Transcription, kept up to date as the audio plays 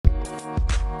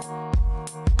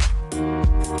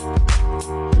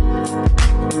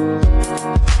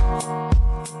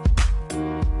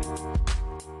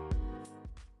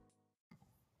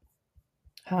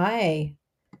Hi,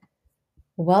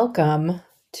 welcome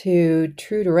to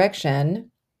True Direction.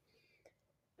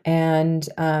 And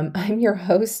I'm your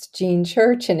host, Jean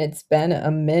Church, and it's been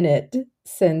a minute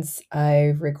since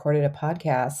I've recorded a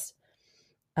podcast.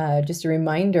 Just a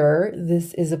reminder,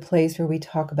 this is a place where we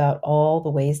talk about all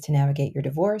the ways to navigate your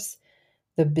divorce,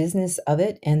 the business of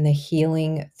it, and the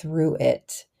healing through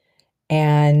it.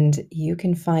 And you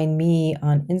can find me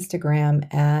on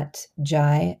Instagram at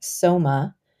Jai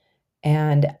Soma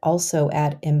and also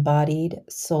at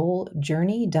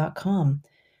embodiedsouljourney.com.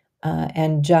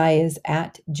 And Jai is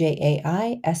at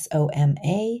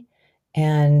Jaisoma.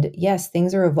 And yes,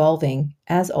 things are evolving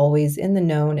as always in the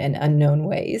known and unknown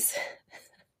ways.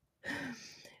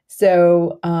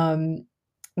 So,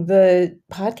 the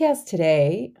podcast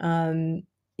today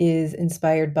is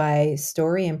inspired by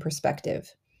story and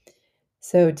perspective.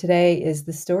 So, today is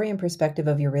the story and perspective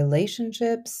of your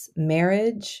relationships,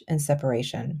 marriage, and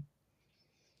separation.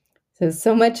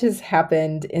 So much has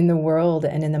happened in the world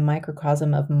and in the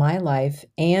microcosm of my life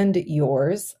and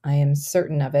yours. I am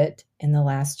certain of it in the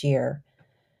last year.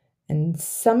 And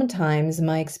sometimes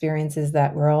my experience is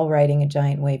that we're all riding a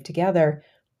giant wave together,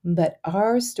 but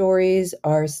our stories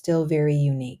are still very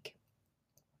unique.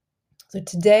 So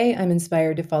today I'm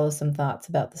inspired to follow some thoughts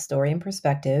about the story and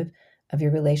perspective of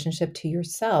your relationship to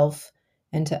yourself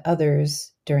and to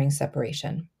others during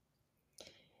separation.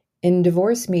 In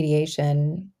divorce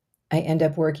mediation, I end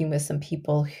up working with some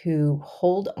people who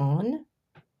hold on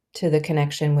to the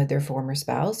connection with their former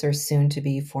spouse or soon to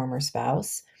be former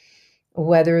spouse,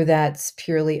 whether that's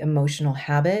purely emotional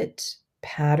habit,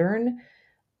 pattern,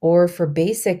 or for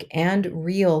basic and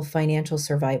real financial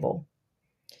survival.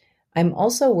 I'm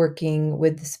also working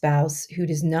with the spouse who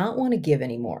does not want to give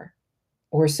anymore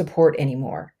or support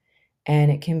anymore. And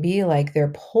it can be like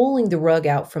they're pulling the rug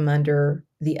out from under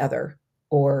the other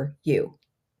or you,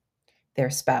 their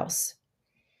spouse.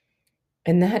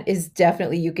 And that is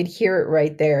definitely, you could hear it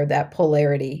right there, that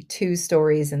polarity, two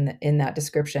stories in that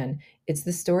description. It's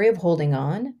the story of holding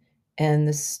on and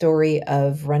the story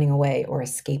of running away or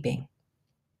escaping.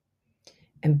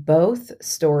 And both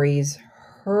stories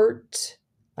hurt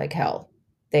like hell.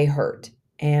 They hurt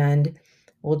and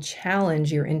will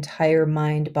challenge your entire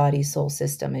mind, body, soul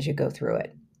system as you go through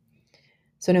it.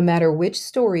 So no matter which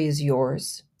story is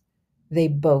yours, they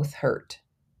both hurt.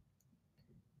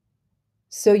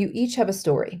 So you each have a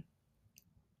story.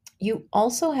 You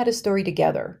also had a story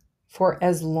together for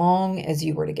as long as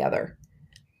you were together.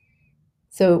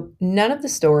 So none of the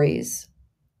stories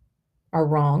are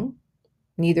wrong.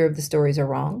 Neither of the stories are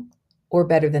wrong or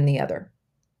better than the other.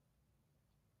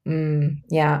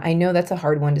 Yeah, I know that's a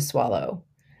hard one to swallow.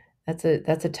 That's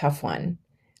a tough one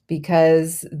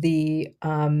because the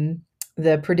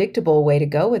predictable way to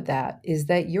go with that is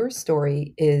that your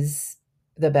story is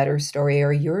the better story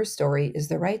or your story is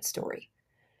the right story.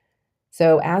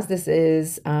 So as this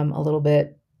is a little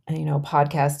bit,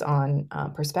 podcast on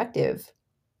perspective,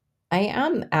 I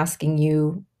am asking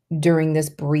you during this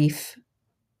brief,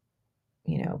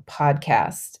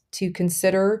 podcast to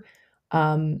consider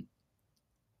um,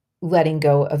 letting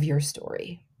go of your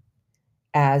story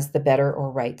as the better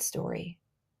or right story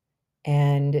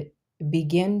and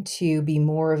begin to be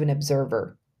more of an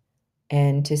observer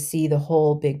and to see the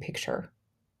whole big picture.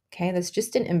 Okay, that's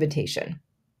just an invitation.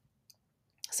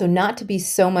 So, not to be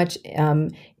so much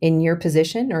in your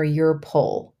position or your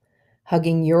pole,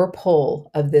 hugging your pole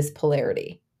of this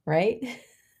polarity, right?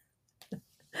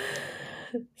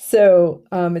 So,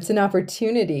 it's an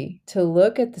opportunity to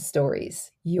look at the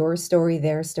stories, your story,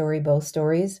 their story, both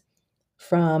stories,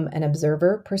 from an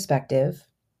observer perspective,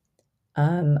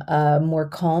 a more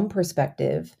calm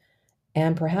perspective,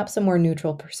 and perhaps a more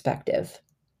neutral perspective.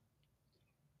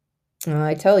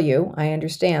 I tell you, I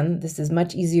understand this is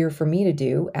much easier for me to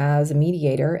do as a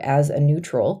mediator, as a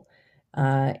neutral,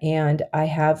 and I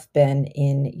have been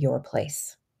in your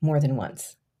place more than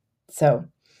once. So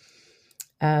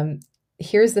um,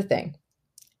 here's the thing.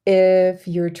 If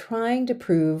you're trying to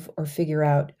prove or figure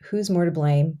out who's more to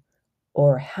blame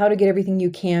or how to get everything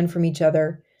you can from each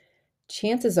other,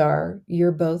 chances are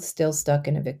you're both still stuck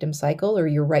in a victim cycle or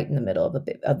you're right in the middle of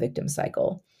a victim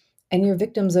cycle and you're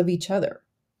victims of each other.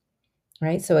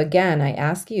 Right. So again, I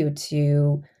ask you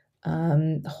to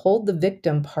hold the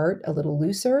victim part a little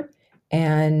looser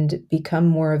and become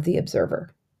more of the observer.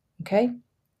 Okay.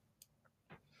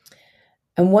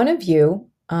 And one of you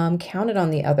counted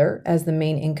on the other as the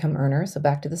main income earner. So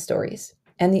back to the stories.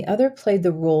 And the other played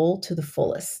the role to the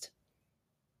fullest.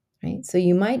 Right. So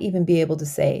you might even be able to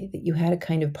say that you had a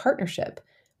kind of partnership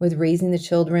with raising the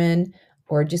children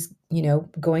or just,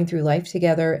 going through life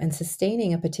together and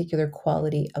sustaining a particular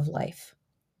quality of life.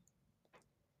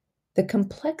 the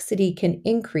complexity can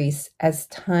increase as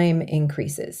time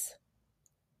increases.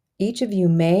 Each of you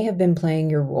may have been playing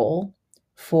your role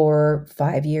for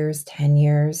 5 years, 10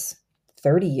 years,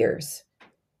 30 years,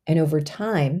 and over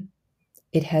time,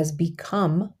 it has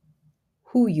become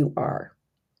who you are.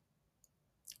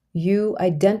 You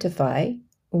identify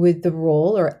with the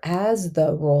role or as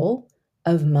the role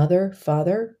of mother,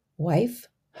 father, wife,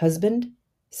 husband,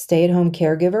 stay-at-home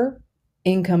caregiver,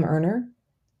 income earner,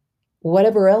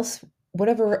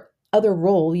 whatever other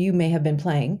role you may have been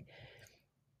playing,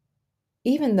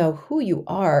 even though who you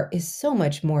are is so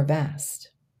much more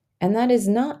vast. And that is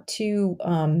not to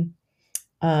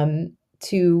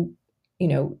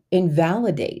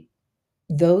invalidate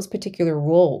those particular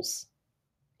roles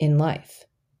in life.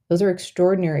 Those are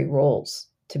extraordinary roles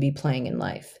to be playing in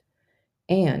life.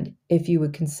 And if you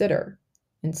would consider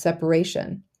in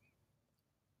separation,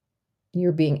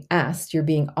 you're being asked, you're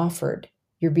being offered,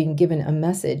 you're being given a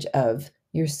message of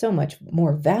you're so much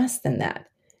more vast than that.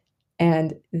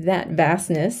 And that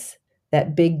vastness,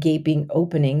 that big gaping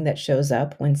opening that shows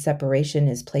up when separation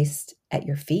is placed at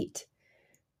your feet,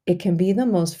 it can be the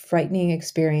most frightening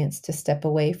experience to step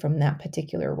away from that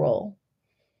particular role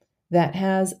that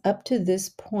has, up to this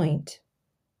point,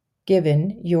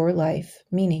 given your life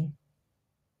meaning.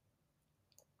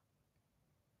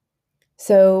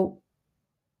 So,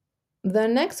 the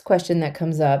next question that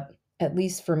comes up, at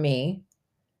least for me,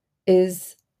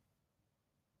 is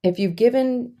if you've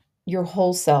given your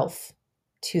whole self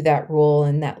to that role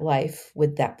and that life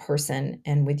with that person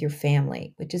and with your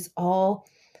family, which is all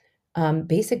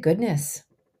basic goodness.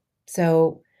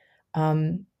 So,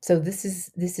 so this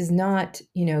is not,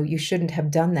 you shouldn't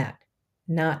have done that,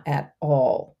 not at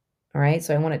all. All right.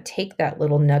 So I want to take that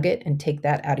little nugget and take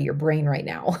that out of your brain right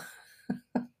now.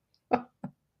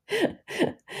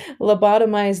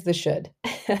 Lobotomize the should.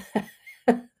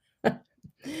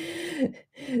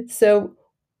 So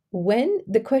when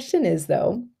the question is,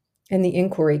 though, and the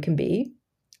inquiry can be,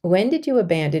 when did you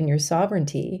abandon your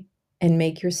sovereignty and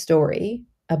make your story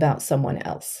about someone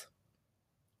else?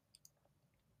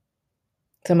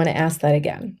 So I'm going to ask that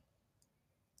again.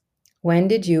 When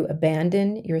did you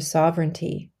abandon your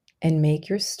sovereignty and make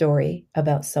your story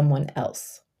about someone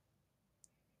else?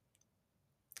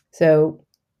 So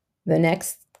the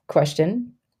next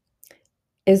question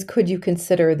is, could you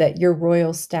consider that your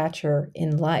royal stature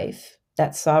in life,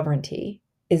 that sovereignty,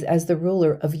 is as the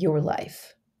ruler of your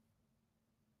life?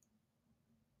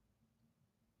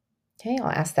 Okay,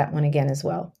 I'll ask that one again as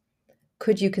well.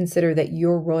 Could you consider that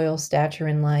your royal stature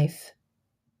in life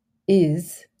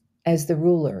is as the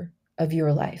ruler of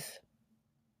your life?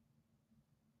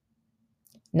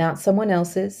 Not someone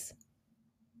else's,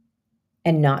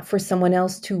 and not for someone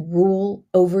else to rule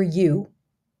over you.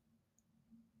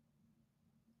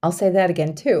 I'll say that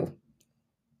again too.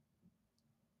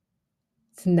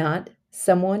 It's not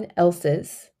someone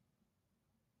else's,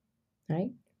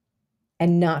 right?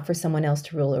 And not for someone else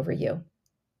to rule over you.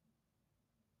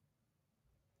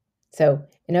 So,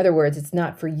 in other words, it's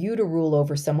not for you to rule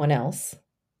over someone else,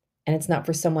 and it's not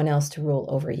for someone else to rule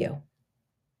over you.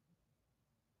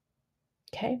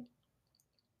 Okay?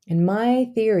 And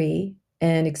my theory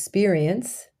and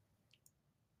experience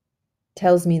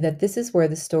tells me that this is where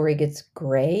the story gets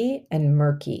gray and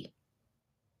murky.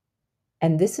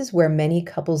 And this is where many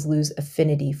couples lose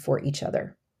affinity for each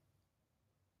other.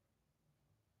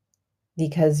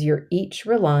 Because you're each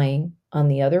relying on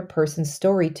the other person's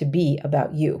story to be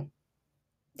about you.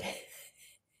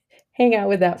 Hang out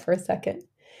with that for a second.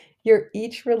 You're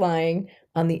each relying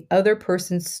on the other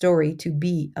person's story to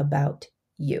be about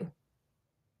you.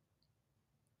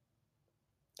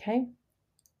 Okay?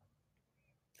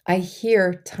 I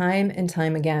hear time and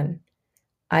time again,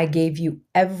 I gave you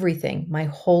everything my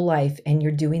whole life, and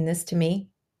you're doing this to me.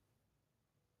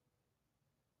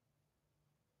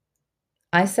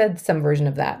 I said some version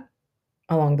of that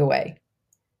along the way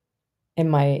in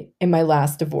my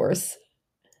last divorce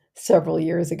several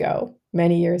years ago,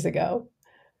 many years ago.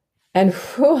 And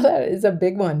whew, that is a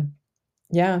big one.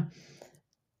 Yeah.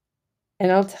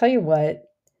 And I'll tell you what,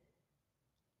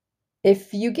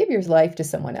 if you give your life to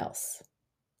someone else,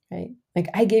 right? Like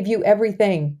I gave you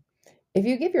everything. If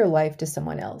you give your life to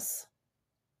someone else,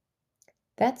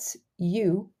 that's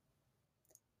you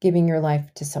giving your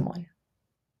life to someone.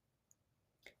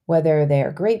 Whether they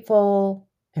are grateful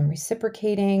and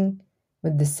reciprocating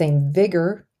with the same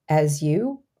vigor as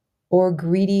you, or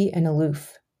greedy and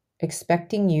aloof,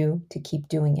 expecting you to keep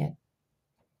doing it.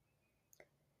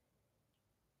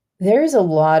 There's a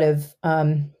lot of,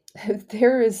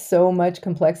 there is so much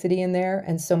complexity in there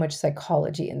and so much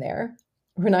psychology in there.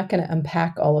 We're not going to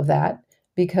unpack all of that,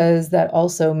 because that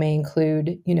also may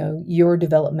include, your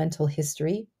developmental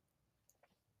history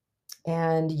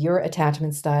and your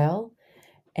attachment style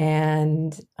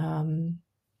and,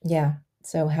 yeah,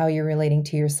 so how you're relating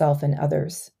to yourself and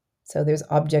others. So there's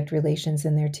object relations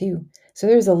in there too. So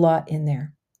there's a lot in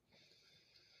there.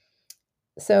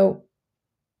 So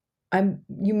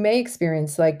you may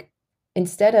experience like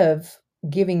instead of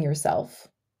giving yourself,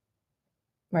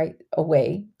 right,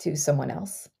 away to someone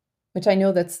else, which I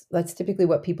know that's typically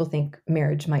what people think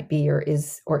marriage might be or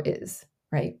is,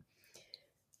 right?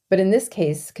 But in this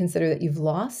case, consider that you've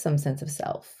lost some sense of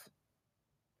self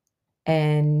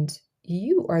and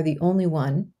you are the only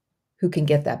one who can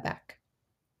get that back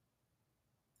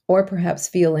or perhaps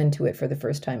feel into it for the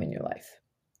first time in your life.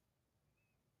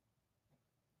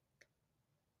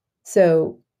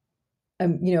 So,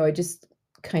 I just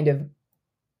kind of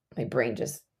my brain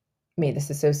just made this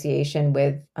association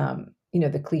with,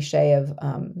 the cliche of,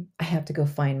 I have to go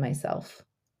find myself,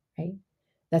 right?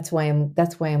 That's why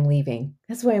I'm leaving.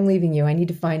 That's why I'm leaving you. I need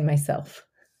to find myself.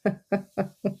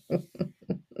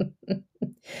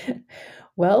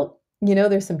 Well,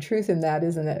 there's some truth in that,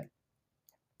 isn't it?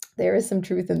 There is some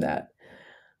truth in that.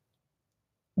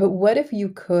 But what if you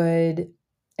could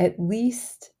at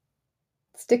least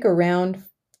stick around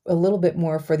a little bit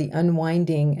more for the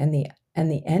unwinding and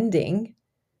the ending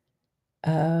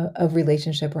of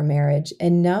relationship or marriage,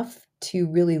 enough to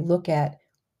really look at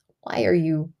why are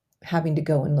you having to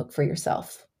go and look for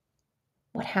yourself?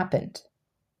 What happened?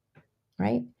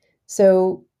 Right?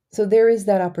 So there is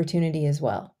that opportunity as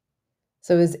well.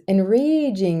 So as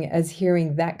enraging as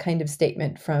hearing that kind of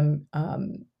statement from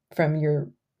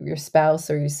your spouse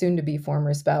or your soon to be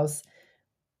former spouse,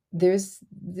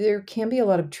 there can be a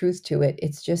lot of truth to it.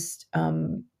 It's just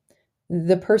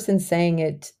the person saying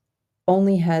it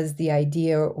only has the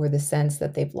idea or the sense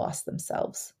that they've lost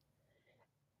themselves.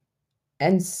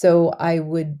 And so I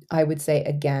would say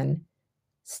again,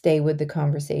 stay with the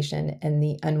conversation and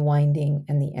the unwinding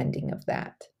and the ending of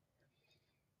that.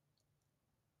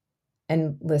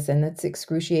 And listen, that's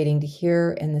excruciating to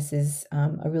hear, and this is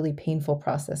a really painful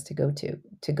process to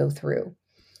go through.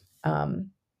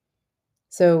 Um,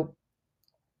 so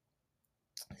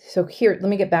so here, let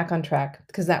me get back on track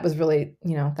because that was really,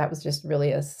 that was just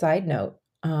really a side note,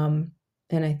 and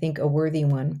I think a worthy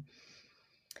one.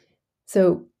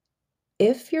 So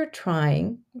if you're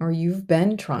trying or you've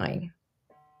been trying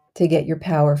to get your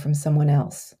power from someone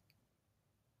else,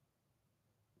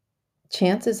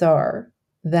 chances are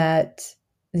that,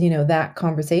 that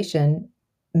conversation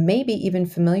may be even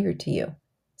familiar to you.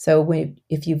 So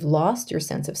if you've lost your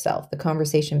sense of self, the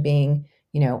conversation being,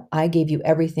 I gave you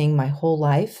everything my whole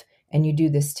life and you do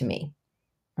this to me,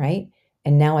 right?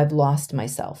 And now I've lost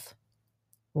myself.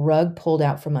 Rug pulled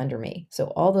out from under me. So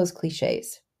all those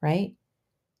cliches, right?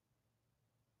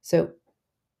 So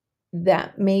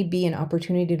that may be an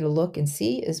opportunity to look and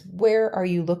see is where are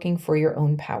you looking for your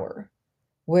own power?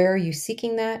 Where are you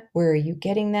seeking that? Where are you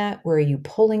getting that? Where are you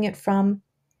pulling it from?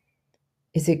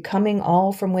 Is it coming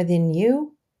all from within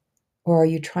you, or are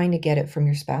you trying to get it from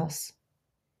your spouse?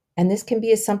 And this can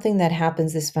be something that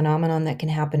happens, this phenomenon that can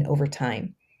happen over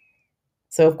time.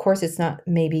 So, of course, it's not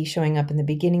maybe showing up in the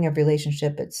beginning of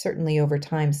relationship, but certainly over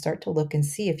time, start to look and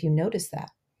see if you notice that.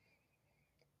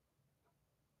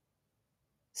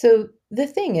 So, the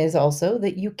thing is also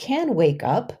that you can wake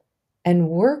up and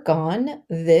work on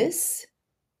this,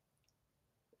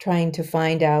 trying to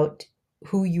find out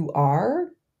who you are,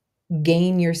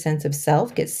 gain your sense of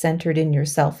self, get centered in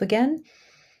yourself again.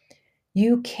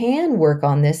 You can work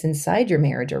on this inside your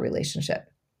marriage or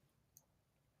relationship.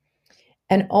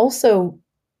 And also,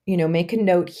 make a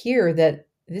note here that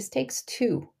this takes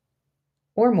two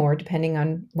or more, depending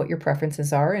on what your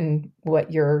preferences are and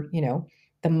what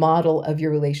the model of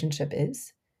your relationship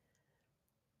is.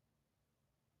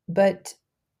 But,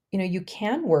 you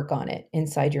can work on it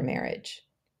inside your marriage.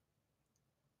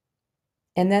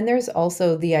 And then there's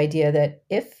also the idea that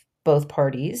if both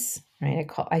parties, right,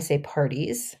 I say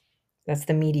parties, that's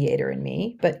the mediator in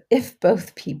me, but if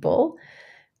both people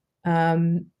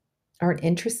um, aren't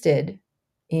interested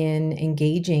in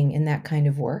engaging in that kind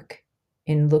of work,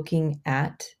 in looking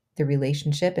at the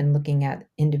relationship and looking at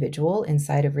individual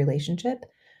inside of relationship,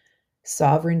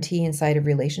 sovereignty inside of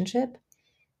relationship,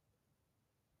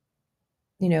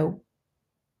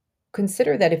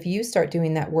 consider that if you start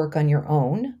doing that work on your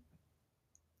own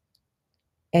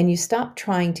and you stop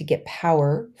trying to get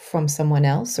power from someone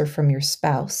else or from your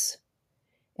spouse,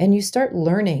 and you start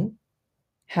learning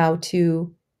how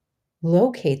to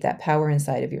locate that power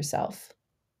inside of yourself,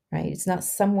 right? It's not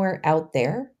somewhere out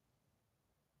there,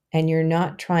 and you're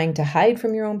not trying to hide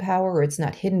from your own power, or it's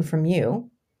not hidden from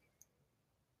you.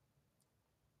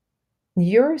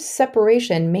 your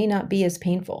separation may not be as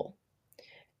painful,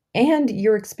 and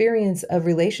your experience of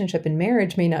relationship and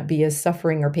marriage may not be as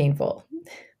suffering or painful,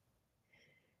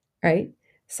 right?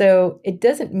 So it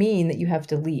doesn't mean that you have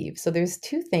to leave. So there's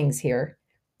two things here,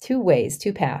 two ways,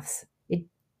 two paths.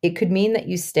 It could mean that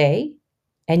you stay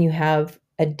and you have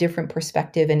a different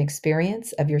perspective and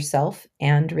experience of yourself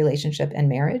and relationship and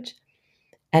marriage.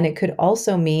 And it could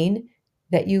also mean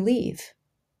that you leave.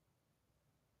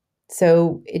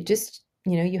 So it just,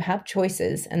 you have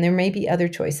choices, and there may be other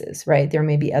choices, right? There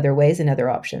may be other ways and other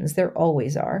options. There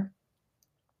always are.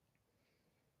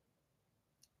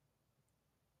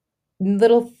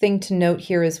 Little thing to note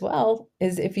here as well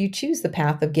is if you choose the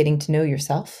path of getting to know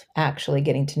yourself, actually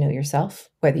getting to know yourself,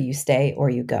 whether you stay or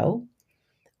you go,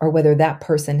 or whether that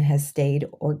person has stayed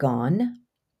or gone,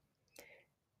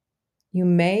 you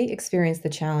may experience the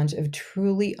challenge of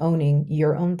truly owning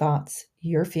your own thoughts,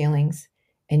 your feelings,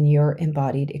 and your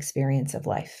embodied experience of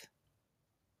life.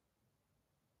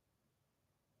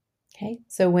 Okay,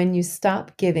 so when you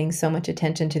stop giving so much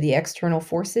attention to the external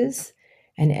forces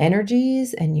and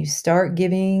energies, and you start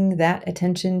giving that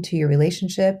attention to your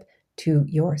relationship, to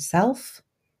yourself,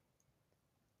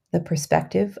 the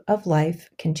perspective of life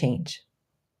can change,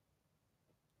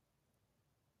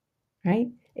 right?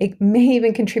 It may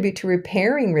even contribute to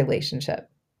repairing relationship,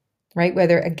 right?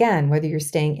 Whether you're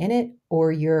staying in it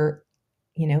or you're,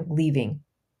 leaving,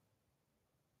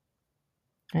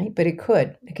 right? But it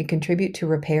could contribute to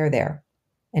repair there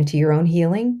and to your own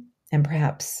healing and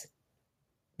perhaps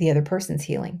the other person's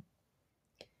healing.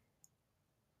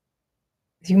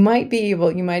 You might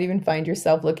even find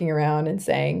yourself looking around and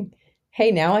saying, hey,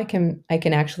 now I can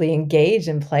actually engage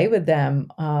and play with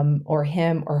them, or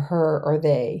him or her or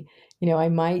they. I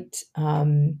might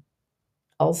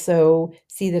also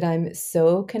see that I'm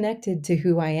so connected to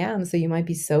who I am. So you might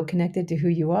be so connected to who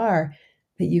you are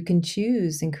that you can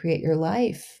choose and create your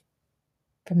life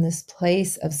from this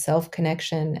place of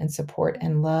self-connection and support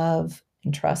and love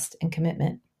and trust and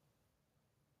commitment.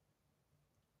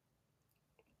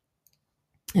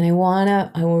 And I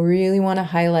really want to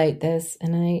highlight this.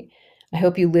 And I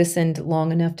hope you listened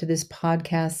long enough to this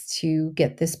podcast to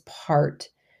get this part.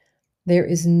 There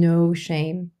is no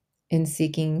shame in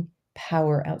seeking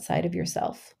power outside of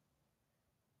yourself,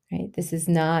 right? This is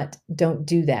not, don't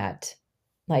do that,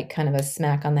 like kind of a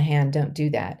smack on the hand, don't do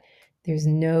that. There's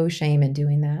no shame in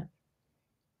doing that.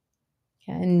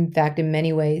 And in fact, in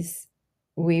many ways,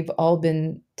 we've all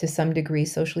been to some degree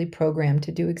socially programmed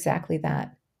to do exactly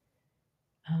that.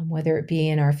 Whether it be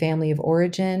in our family of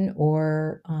origin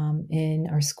or in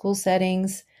our school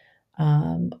settings,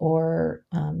 or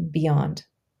beyond,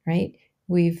 right?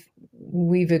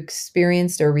 We've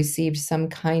experienced or received some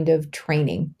kind of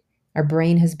training. Our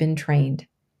brain has been trained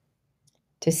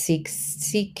to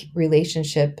seek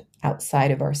relationship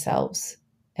outside of ourselves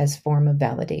as form of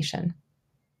validation.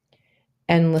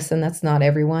 And listen, that's not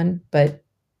everyone, but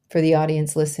for the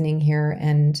audience listening here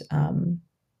and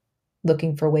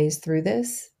looking for ways through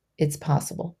this, it's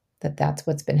possible that that's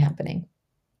what's been happening.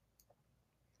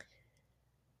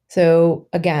 So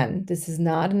again, this is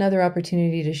not another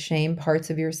opportunity to shame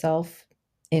parts of yourself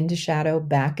into shadow,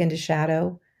 back into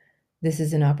shadow. This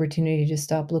is an opportunity to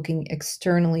stop looking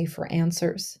externally for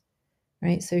answers,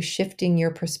 right? So shifting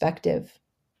your perspective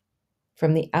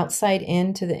from the outside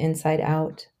in to the inside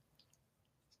out.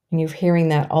 And you're hearing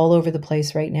that all over the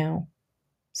place right now.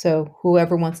 So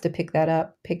whoever wants to pick that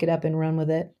up, pick it up and run with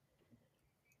it.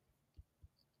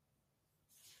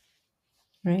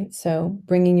 Right? So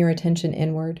bringing your attention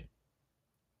inward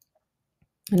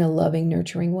in a loving,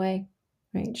 nurturing way,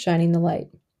 right? Shining the light.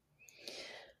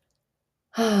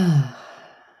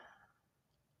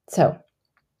 So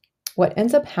what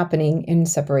ends up happening in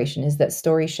separation is that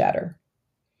stories shatter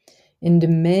into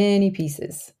many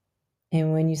pieces.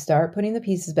 And when you start putting the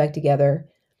pieces back together,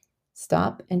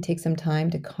 stop and take some time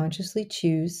to consciously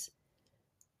choose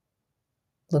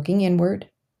looking inward,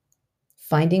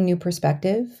 finding new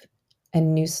perspective,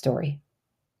 and new story,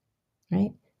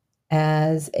 right?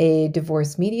 As a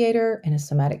divorce mediator and a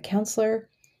somatic counselor,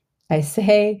 I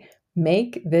say,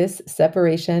 make this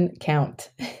separation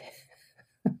count,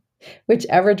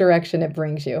 whichever direction it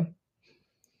brings you.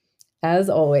 As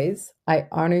always, I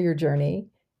honor your journey,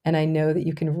 and I know that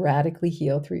you can radically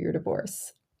heal through your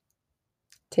divorce.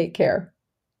 Take care.